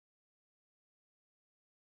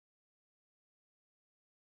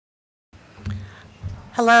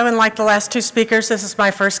Hello, and like the last two speakers, this is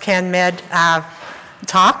my first CannMed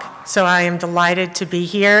talk, so I am delighted to be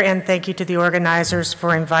here, and thank you to the organizers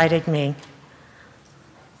for inviting me.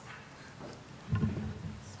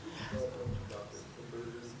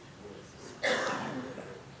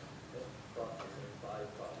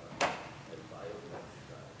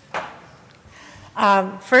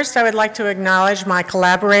 First, I would like to acknowledge my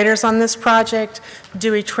collaborators on this project.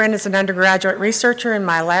 Dewey Trent is an undergraduate researcher in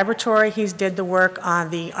my laboratory. He's did the work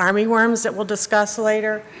on the armyworms that we'll discuss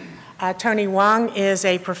later. Tony Wong is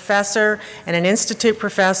a professor and an institute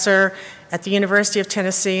professor at the University of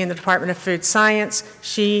Tennessee in the Department of Food Science.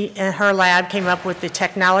 She and her lab came up with the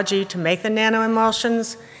technology to make the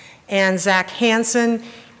nanoemulsions. And Zach Hansen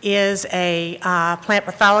is a plant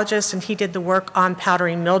pathologist, and he did the work on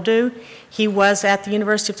powdery mildew. He was at the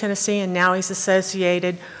University of Tennessee, and now he's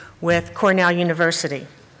associated with Cornell University.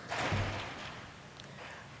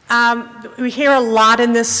 We hear a lot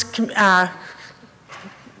in this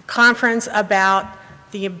conference about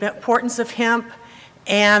the importance of hemp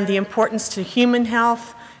and the importance to human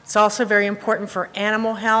health. It's also very important for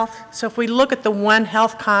animal health. So if we look at the One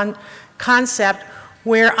Health concept,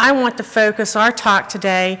 where I want to focus our talk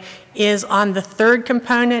today is on the third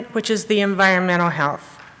component, which is the environmental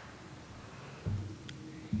health.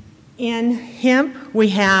 In hemp, we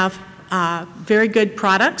have very good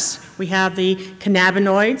products. We have the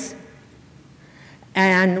cannabinoids,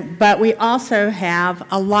 but we also have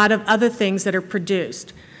a lot of other things that are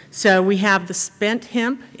produced. So we have the spent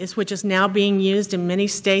hemp, which is now being used in many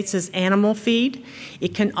states as animal feed.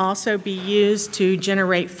 It can also be used to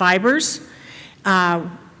generate fibers.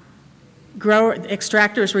 Extractors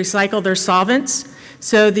recycle their solvents.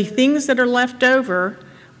 So the things that are left over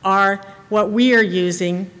are what we are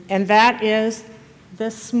using, and that is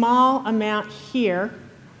this small amount here,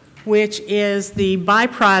 which is the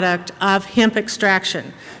byproduct of hemp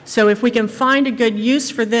extraction. So if we can find a good use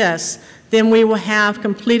for this, then we will have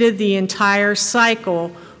completed the entire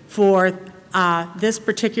cycle for this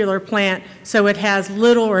particular plant, so it has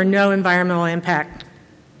little or no environmental impact.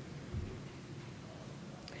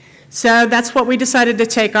 So that's what we decided to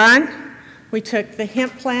take on. We took the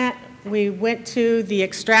hemp plant, we went to the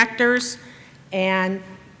extractors, and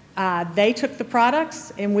they took the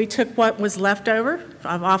products, and we took what was left over.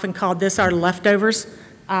 I've often called this our leftovers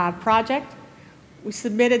project. We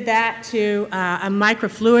submitted that to a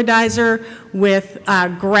microfluidizer with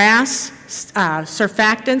GRAS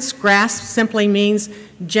surfactants. GRAS simply means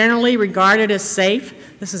generally regarded as safe.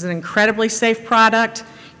 This is an incredibly safe product.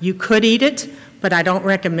 You could eat it, but I don't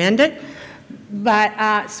recommend it.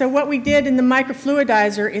 But so what we did in the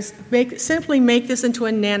microfluidizer is simply make this into a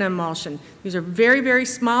nanoemulsion. These are very, very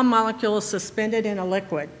small molecules suspended in a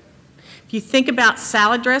liquid. If you think about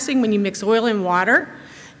salad dressing, when you mix oil and water,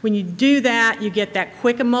 when you do that, you get that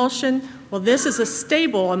quick emulsion. Well, this is a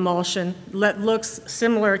stable emulsion that looks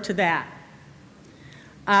similar to that.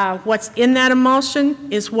 What's in that emulsion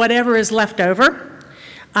is whatever is left over.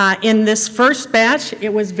 In this first batch,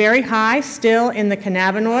 it was very high still in the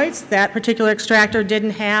cannabinoids. That particular extractor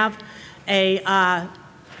didn't have a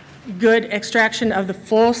good extraction of the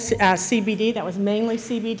full CBD. That was mainly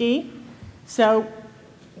CBD. So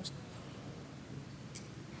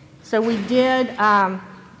we did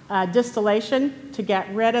distillation to get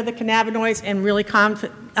rid of the cannabinoids and really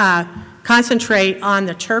concentrate on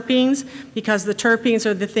the terpenes, because the terpenes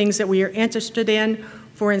are the things that we are interested in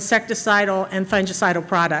for insecticidal and fungicidal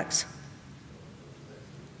products.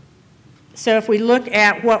 So if we look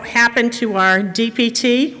at what happened to our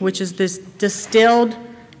DPT, which is this distilled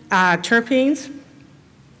terpenes,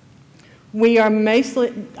 we are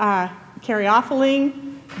mostly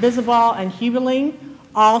caryophyllene, bisabol, and hubulene,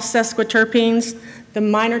 all sesquiterpenes. The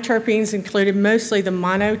minor terpenes included mostly the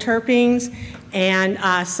monoterpenes and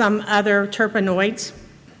some other terpenoids.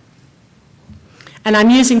 And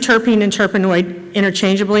I'm using terpene and terpenoid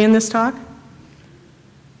interchangeably in this talk.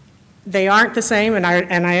 They aren't the same, and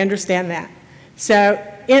I understand that. So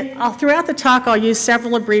throughout the talk, I'll use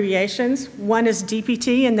several abbreviations. One is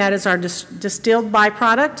DPT, and that is our distilled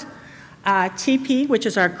byproduct. TP, which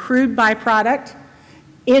is our crude byproduct.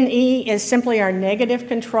 NE is simply our negative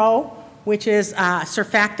control, which is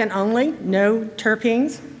surfactant only, no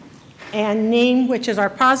terpenes. And NEM, which is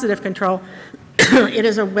our positive control. It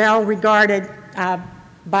is a well-regarded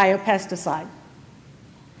biopesticide.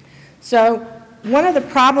 So one of the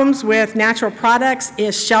problems with natural products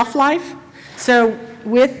is shelf life. So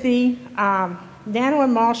with the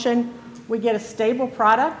nanoemulsion, we get a stable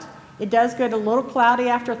product. It does get a little cloudy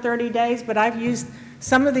after 30 days, but I've used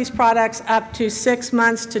some of these products up to 6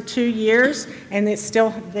 months to 2 years, and they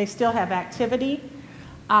still have activity.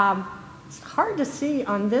 it's hard to see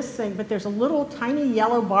on this thing, but there's a little tiny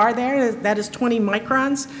yellow bar there that is 20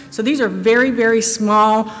 microns. So these are very, very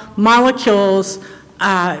small molecules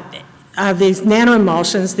of these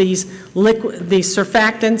nanoemulsions, these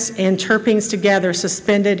surfactants and terpenes together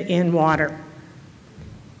suspended in water.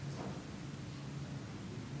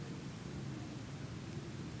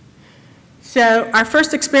 So our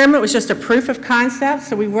first experiment was just a proof of concept.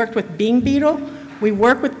 So we worked with bean beetle. We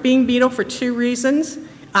work with bean beetle for 2 reasons.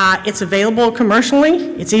 It's available commercially,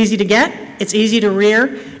 it's easy to get, it's easy to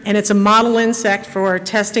rear, and it's a model insect for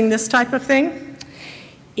testing this type of thing.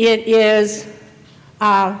 It is,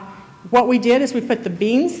 what we did is we put the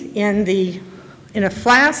beans in a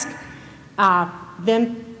flask,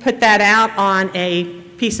 then put that out on a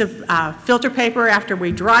piece of filter paper after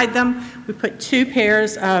we dried them. We put 2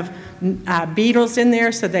 pairs of beetles in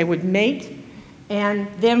there so they would mate, and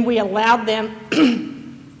then we allowed them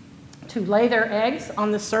to lay their eggs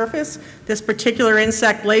on the surface. This particular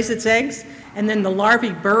insect lays its eggs, and then the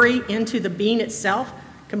larvae bury into the bean itself,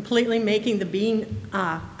 completely making the bean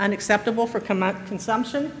unacceptable for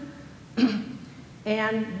consumption.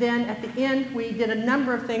 And then at the end, we did a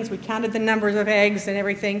number of things. We counted the numbers of eggs and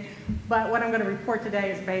everything, but what I'm going to report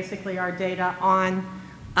today is basically our data on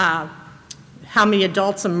how many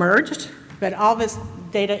adults emerged, but all this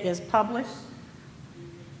data is published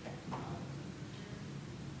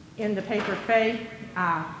in the paper Fay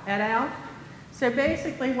et al. So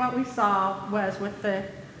basically what we saw was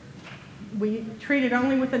we treated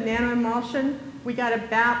only with a nanoemulsion. We got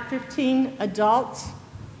about 15 adults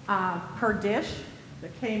per dish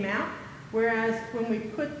that came out, whereas when we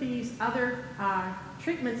put these other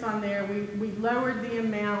treatments on there, we lowered the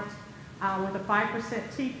amount with a 5%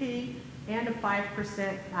 TP and a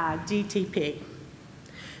 5% DTP.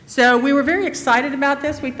 So we were very excited about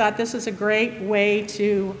this. We thought this is a great way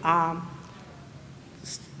to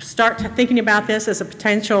start thinking about this as a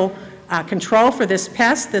potential control for this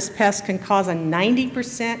pest. This pest can cause a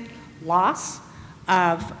 90% loss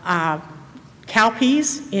of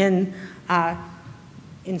cowpeas in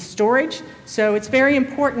storage. So it's very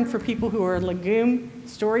important for people who are legume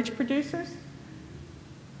storage producers.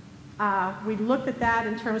 We looked at that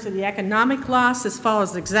in terms of the economic loss. This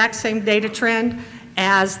follows the exact same data trend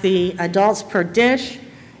as the adults per dish.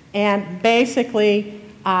 And basically,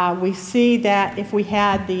 we see that if we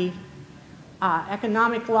had the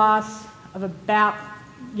economic loss of about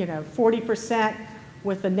 40%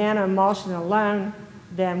 with the nanoemulsion alone,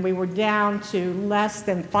 then we were down to less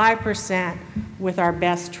than 5% with our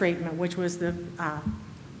best treatment, which was the 5%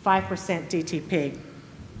 DTP.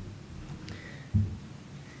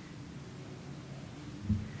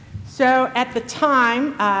 So at the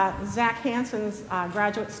time, Zach Hansen's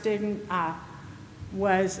graduate student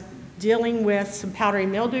was dealing with some powdery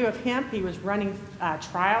mildew of hemp. He was running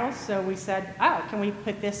trials, so we said, oh, can we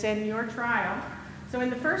put this in your trial? So in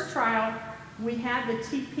the first trial, we had the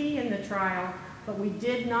TP in the trial, but we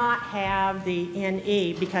did not have the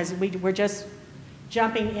NE because we were just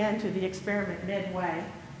jumping into the experiment midway.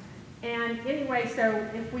 And anyway, so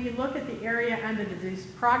if we look at the area under the disease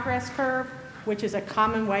progress curve, which is a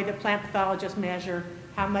common way that plant pathologists measure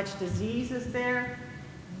how much disease is there,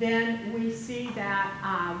 then we see that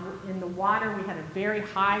in the water we had a very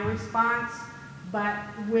high response, but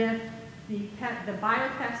with the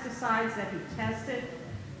biopesticides that he tested,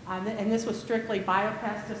 and this was strictly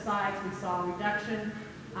biopesticides, we saw a reduction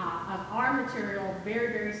of our material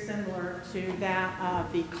very, very similar to that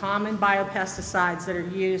of the common biopesticides that are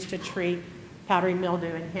used to treat powdery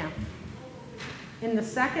mildew in hemp. In the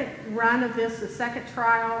second run of this, the second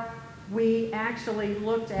trial, we actually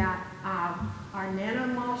looked at our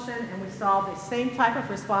nanoemulsion, and we saw the same type of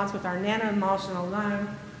response with our nanoemulsion alone,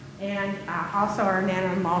 and also our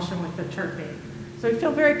nanoemulsion with the terpene. So we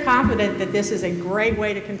feel very confident that this is a great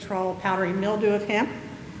way to control powdery mildew of hemp,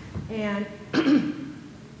 and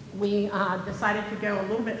we decided to go a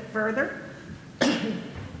little bit further,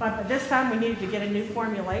 but this time we needed to get a new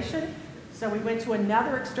formulation. So we went to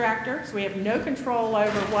another extractor, so we have no control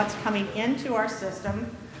over what's coming into our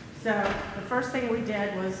system. So the first thing we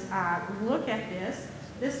did was look at this.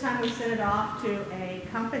 This time we sent it off to a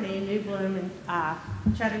company, New Bloom in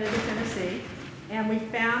Chattanooga, Tennessee, and we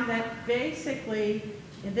found that basically,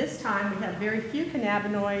 in this time, we have very few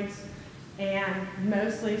cannabinoids and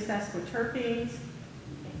mostly sesquiterpenes.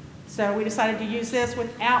 So we decided to use this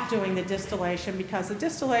without doing the distillation, because the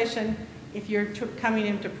distillation, if you're coming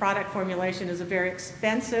into product formulation, is a very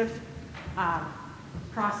expensive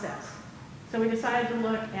process. So we decided to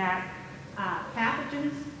look at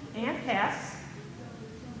pathogens and pests.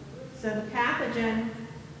 So the pathogen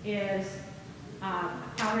is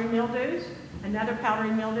powdery mildews, another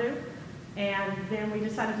powdery mildew, And then we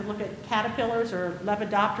decided to look at caterpillars or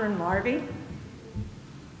lepidopteran larvae.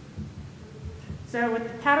 So with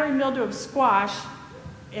the powdery mildew of squash,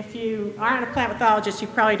 if you aren't a plant pathologist, you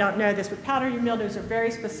probably don't know this, but powdery mildews are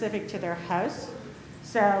very specific to their host.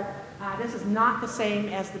 So this is not the same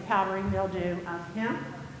as the powdery mildew of hemp,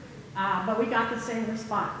 but we got the same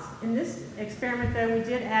response. In this experiment, though, we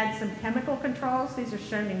did add some chemical controls. These are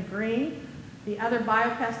shown in green. The other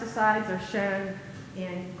biopesticides are shown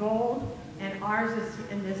in gold, and ours is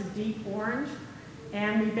in this deep orange.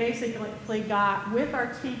 And we basically got, with our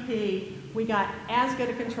TP, we got as good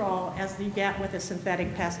a control as you get with a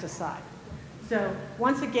synthetic pesticide. So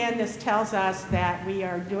once again, this tells us that we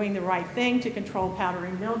are doing the right thing to control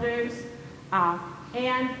powdery mildews.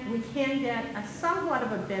 And we can get a somewhat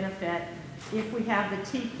of a benefit if we have the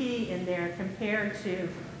TP in there compared to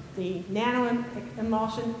the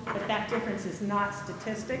nanoemulsion, but that difference is not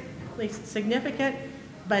statistically significant,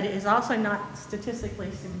 but it is also not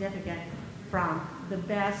statistically significant from the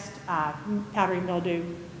best powdery mildew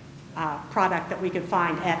product that we could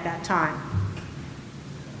find at that time.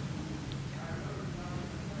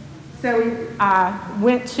 So we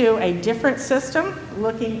went to a different system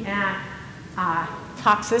looking at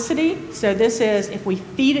toxicity. So this is if we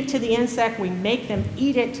feed it to the insect, we make them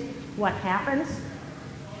eat it, what happens?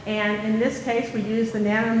 And in this case, we used the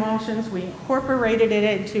nanoemulsions. We incorporated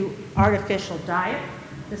it into artificial diet.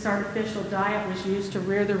 This artificial diet was used to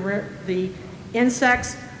rear the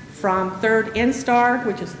insects from third instar,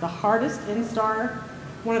 which is the hardest instar,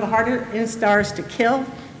 one of the harder instars to kill.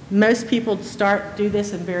 Most people do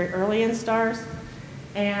this in very early instars.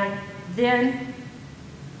 And then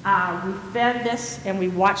we fed this and we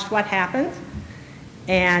watched what happened.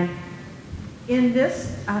 And in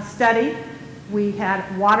this study, we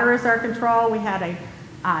had water as our control, we had a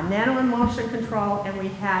nanoemulsion control, and we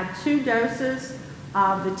had 2 doses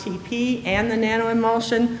of the TP and the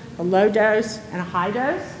nanoemulsion, a low dose and a high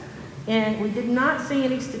dose. And we did not see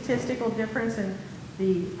any statistical difference in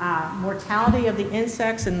the mortality of the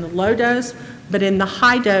insects in the low dose, but in the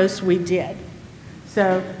high dose we did.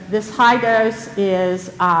 So this high dose is,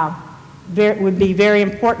 would be very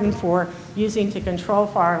important for using to control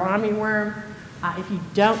fall armyworm. If you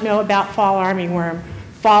don't know about fall armyworm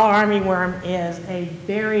is a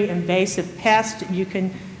very invasive pest. You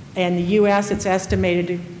can, in the U.S., it's estimated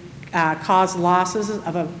to cause losses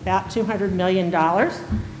of about $200 million.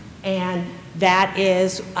 And that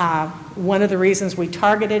is one of the reasons we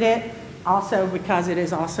targeted it, also because it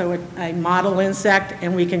is also a model insect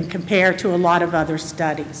and we can compare to a lot of other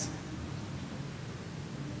studies.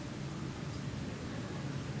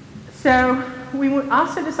 So we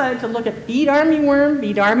also decided to look at bead armyworm.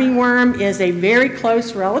 Bead armyworm is a very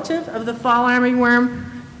close relative of the fall armyworm,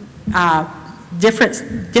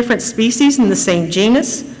 different species in the same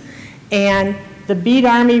genus. And the bead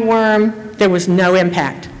armyworm, there was no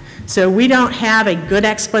impact. So we don't have a good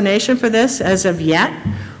explanation for this as of yet.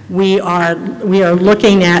 We are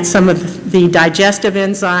looking at some of the digestive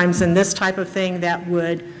enzymes and this type of thing that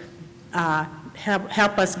would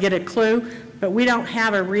help us get a clue, but we don't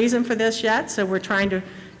have a reason for this yet, so we're trying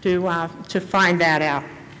to find that out.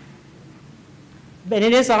 But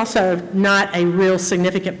it is also not a real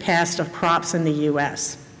significant pest of crops in the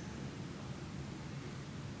U.S.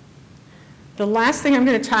 The last thing I'm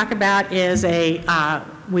going to talk about is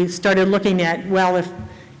we started looking at, well,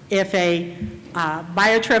 if a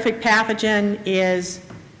biotrophic pathogen is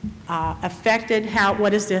affected,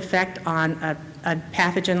 what is the effect on a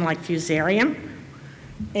pathogen like Fusarium?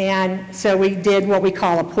 And so we did what we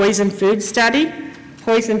call a poison food study.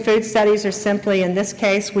 Poison food studies are simply, in this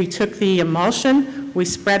case, we took the emulsion, we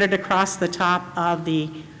spread it across the top of the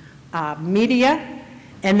media,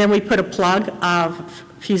 and then we put a plug of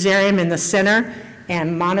Fusarium in the center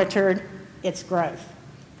and monitored its growth.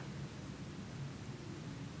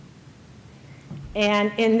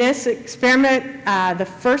 And in this experiment, the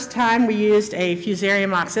first time we used a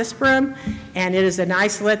Fusarium oxysporum, and it is an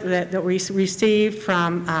isolate that we received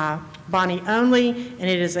from Bonnie only, and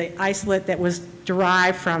it is an isolate that was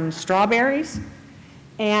derived from strawberries.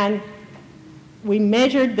 And we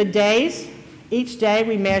measured the days. Each day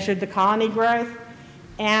we measured the colony growth,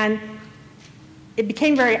 and it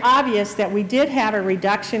became very obvious that we did have a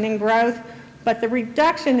reduction in growth, but the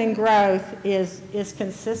reduction in growth is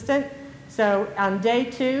consistent. So on day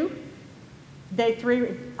 2, day 3,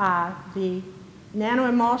 the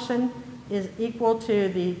nanoemulsion is equal to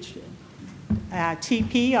the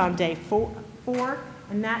TP on day 4,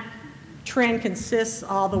 and that trend consists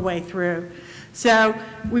all the way through. So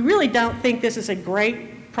we really don't think this is a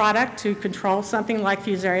great product to control something like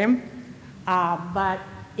Fusarium, but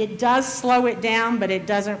It does slow it down, but it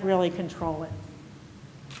doesn't really control it.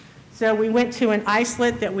 So we went to an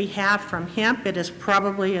isolate that we have from hemp. It is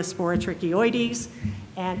probably a Sporotrichoides,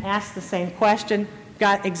 and asked the same question,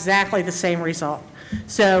 got exactly the same result.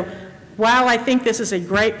 So while I think this is a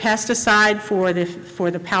great pesticide for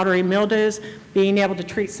the powdery mildews, being able to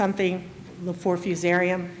treat something for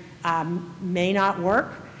Fusarium may not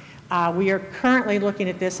work. We are currently looking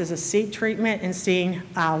at this as a seed treatment and seeing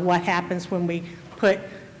what happens when we put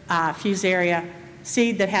Fusaria,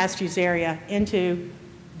 seed that has Fusaria, into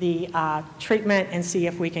the treatment and see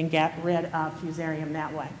if we can get rid of Fusarium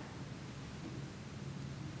that way.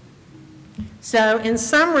 So in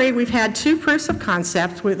summary, we've had two proofs of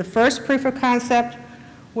concept. With the first proof of concept,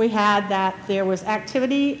 we had that there was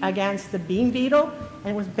activity against the bean beetle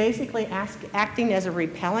and was basically acting as a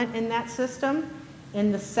repellent in that system.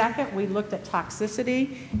 In the second, we looked at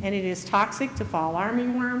toxicity, and it is toxic to fall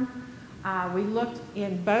armyworm. We looked,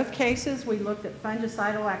 in both cases, we looked at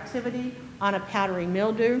fungicidal activity on a powdery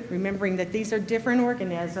mildew, remembering that these are different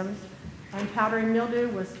organisms, and powdery mildew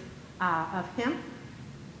was of hemp.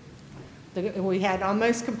 We had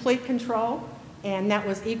almost complete control, and that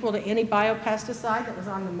was equal to any biopesticide that was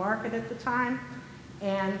on the market at the time.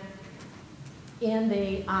 And in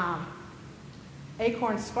the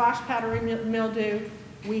acorn squash powdery mildew,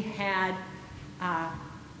 we had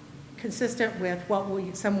consistent with what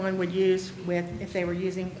someone would use with if they were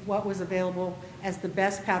using what was available as the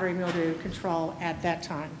best powdery mildew control at that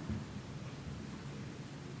time.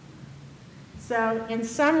 So in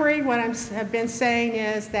summary, what I've been saying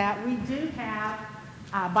is that we do have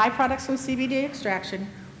byproducts from CBD extraction.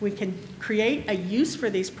 We can create a use for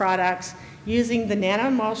these products using the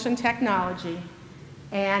nanoemulsion technology,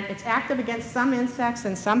 and it's active against some insects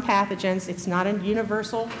and some pathogens. It's not a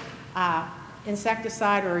universal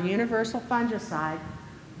insecticide or a universal fungicide,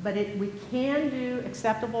 but we can do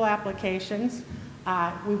acceptable applications.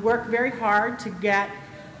 We work very hard to get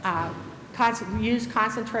use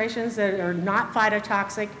concentrations that are not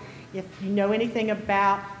phytotoxic. If you know anything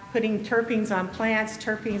about putting terpenes on plants,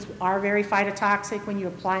 terpenes are very phytotoxic when you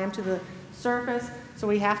apply them to the surface, so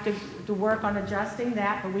we have to work on adjusting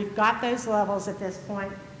that, but we've got those levels at this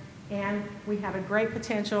point, and we have a great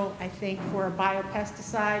potential, I think, for a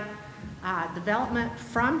biopesticide development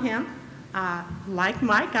from hemp. Like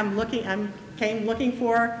Mike, came looking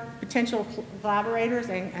for potential collaborators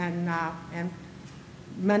and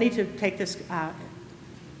money to take this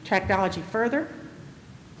technology further.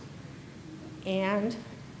 And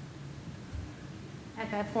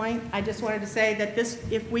at that point, I just wanted to say that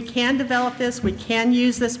if we can develop this, we can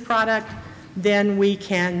use this product, then we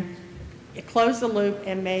can close the loop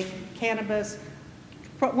and make cannabis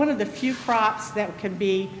one of the few crops that can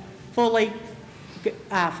be fully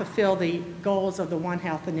fulfill the goals of the One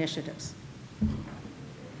Health initiatives.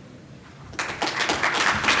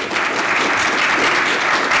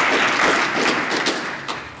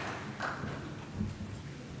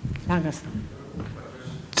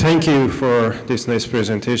 Thank you for this nice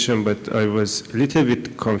presentation, but I was a little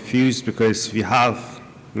bit confused because we have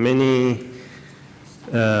many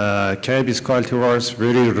cannabis cultivars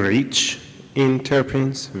very rich in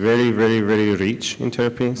terpenes, very, very, very rich in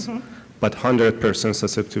terpenes, but 100%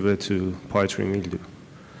 susceptible to powdery mildew.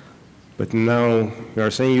 But now you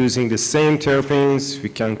are saying using the same terpenes, we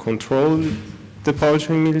can control the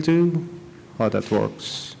powdery mildew? How that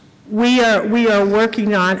works? We are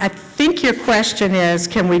working on, I think your question is,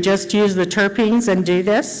 can we just use the terpenes and do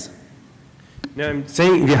this? No, I'm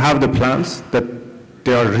saying we have the plants that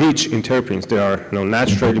they are rich in terpenes. They are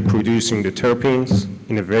naturally producing the terpenes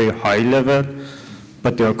in a very high level,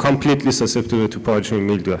 but they are completely susceptible to powdery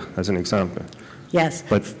mildew, as an example. Yes.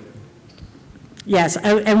 But yes,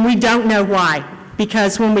 and we don't know why,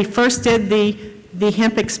 because when we first did the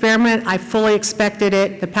hemp experiment, I fully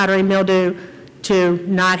expected the powdery mildew, to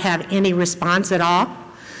not have any response at all.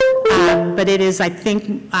 But it is, I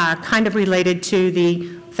think, kind of related to the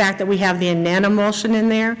fact that we have the nanoemulsion in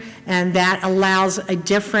there, and that allows a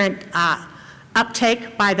different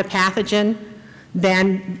uptake by the pathogen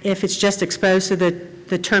than if it's just exposed to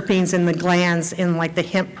the terpenes in the glands in like the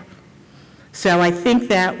hemp. So I think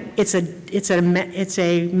that it's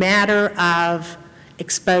a matter of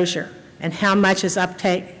exposure and how much is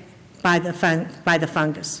uptake by the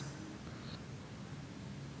fungus.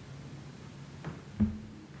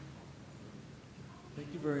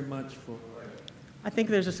 Very much for. I think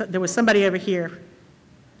there was somebody over here.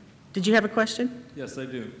 Did you have a question? Yes, I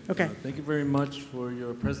do. Okay. Thank you very much for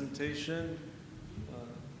your presentation,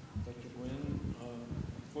 Dr. Gwinn.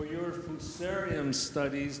 For your Fusarium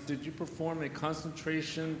studies, did you perform a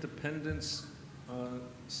concentration dependence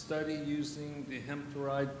study using the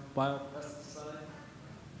hemp-derived biopesticide?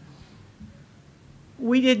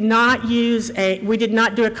 We did not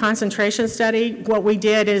do a concentration study. What we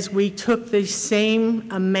did is we took the same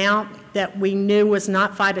amount that we knew was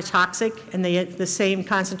not phytotoxic and the same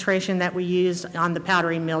concentration that we used on the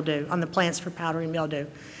powdery mildew, on the plants for powdery mildew.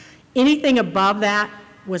 Anything above that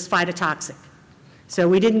was phytotoxic. So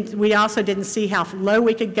we also didn't see how low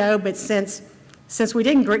we could go, but since we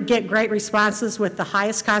didn't get great responses with the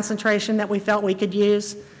highest concentration that we felt we could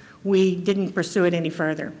use, we didn't pursue it any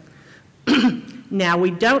further. Now,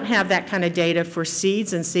 we don't have that kind of data for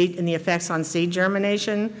seeds and the effects on seed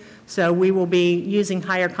germination, so we will be using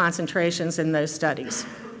higher concentrations in those studies.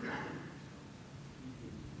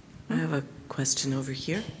 I have a question over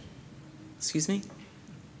here. Excuse me?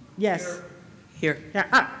 Yes. Here.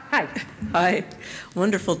 Yeah. Hi. Hi.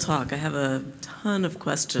 Wonderful talk. I have a ton of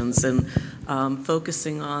questions, and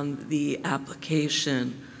focusing on the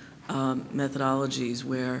application methodologies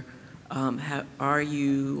where are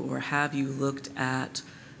you or have you looked at,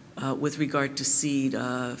 with regard to seed,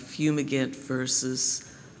 fumigant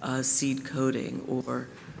versus seed coating, or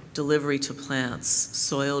delivery to plants,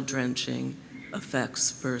 soil drenching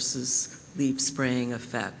effects versus leaf spraying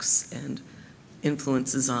effects, and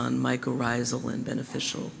influences on mycorrhizal and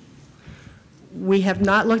beneficial? We have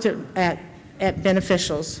not looked at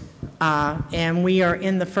beneficials, and we are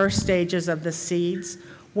in the first stages of the seeds.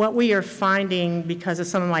 What we are finding, because of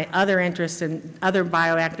some of my other interests in other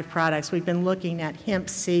bioactive products, we've been looking at hemp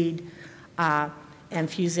seed and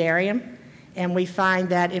Fusarium, and we find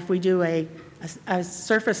that if we do a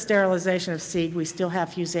surface sterilization of seed, we still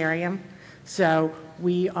have Fusarium. So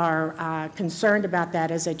we are concerned about that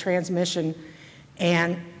as a transmission,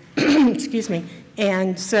 and excuse me,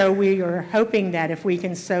 and so we are hoping that if we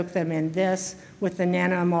can soak them in this with the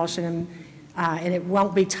nanoemulsion, and it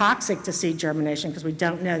won't be toxic to seed germination because we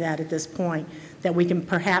don't know that at this point, that we can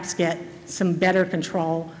perhaps get some better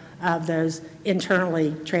control of those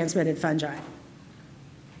internally transmitted fungi.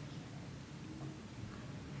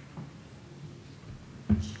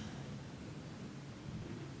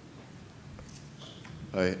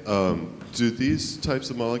 Hi. Do these types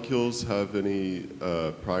of molecules have any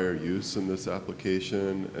prior use in this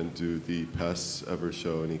application, and do the pests ever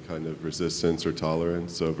show any kind of resistance or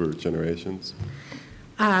tolerance over generations?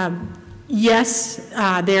 Yes,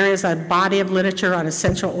 there is a body of literature on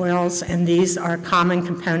essential oils, and these are common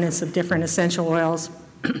components of different essential oils,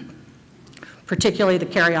 particularly the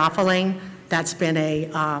caryophyllene. That's been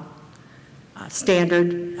a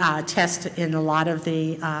standard test in a lot of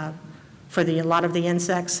the a lot of the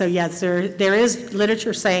insects. So yes, there is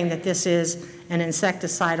literature saying that this is an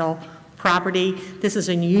insecticidal property. This is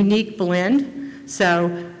a unique blend.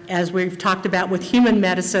 So as we've talked about with human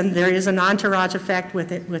medicine, there is an entourage effect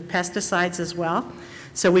with it, with pesticides as well.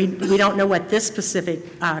 So we don't know what this specific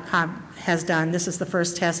has done. This is the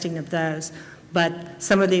first testing of those. But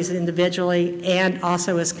some of these individually and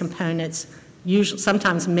also as components, usually,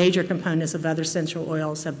 sometimes major components of other essential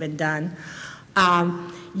oils have been done.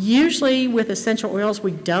 Usually with essential oils,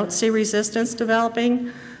 we don't see resistance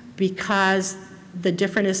developing because the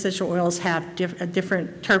different essential oils have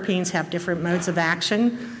different terpenes have different modes of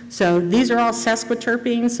action. So these are all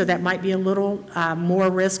sesquiterpenes, so that might be a little more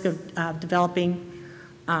risk of developing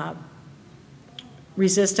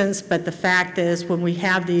resistance. But the fact is, when we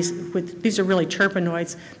have these are really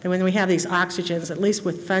terpenoids, that when we have these oxygens, at least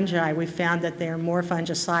with fungi, we found that they're more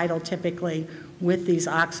fungicidal typically with these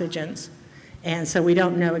oxygens. And so we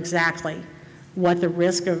don't know exactly what the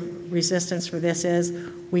risk of resistance for this is.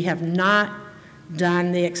 We have not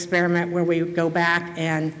done the experiment where we go back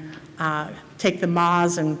and take the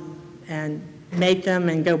moths and make them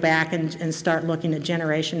and go back and start looking at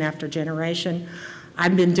generation after generation.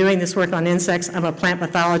 I've been doing this work on insects. I'm a plant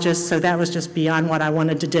pathologist, so that was just beyond what I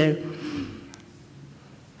wanted to do.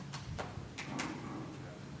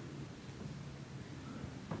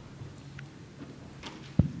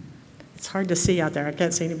 It's hard to see out there. I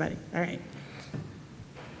can't see anybody. All right.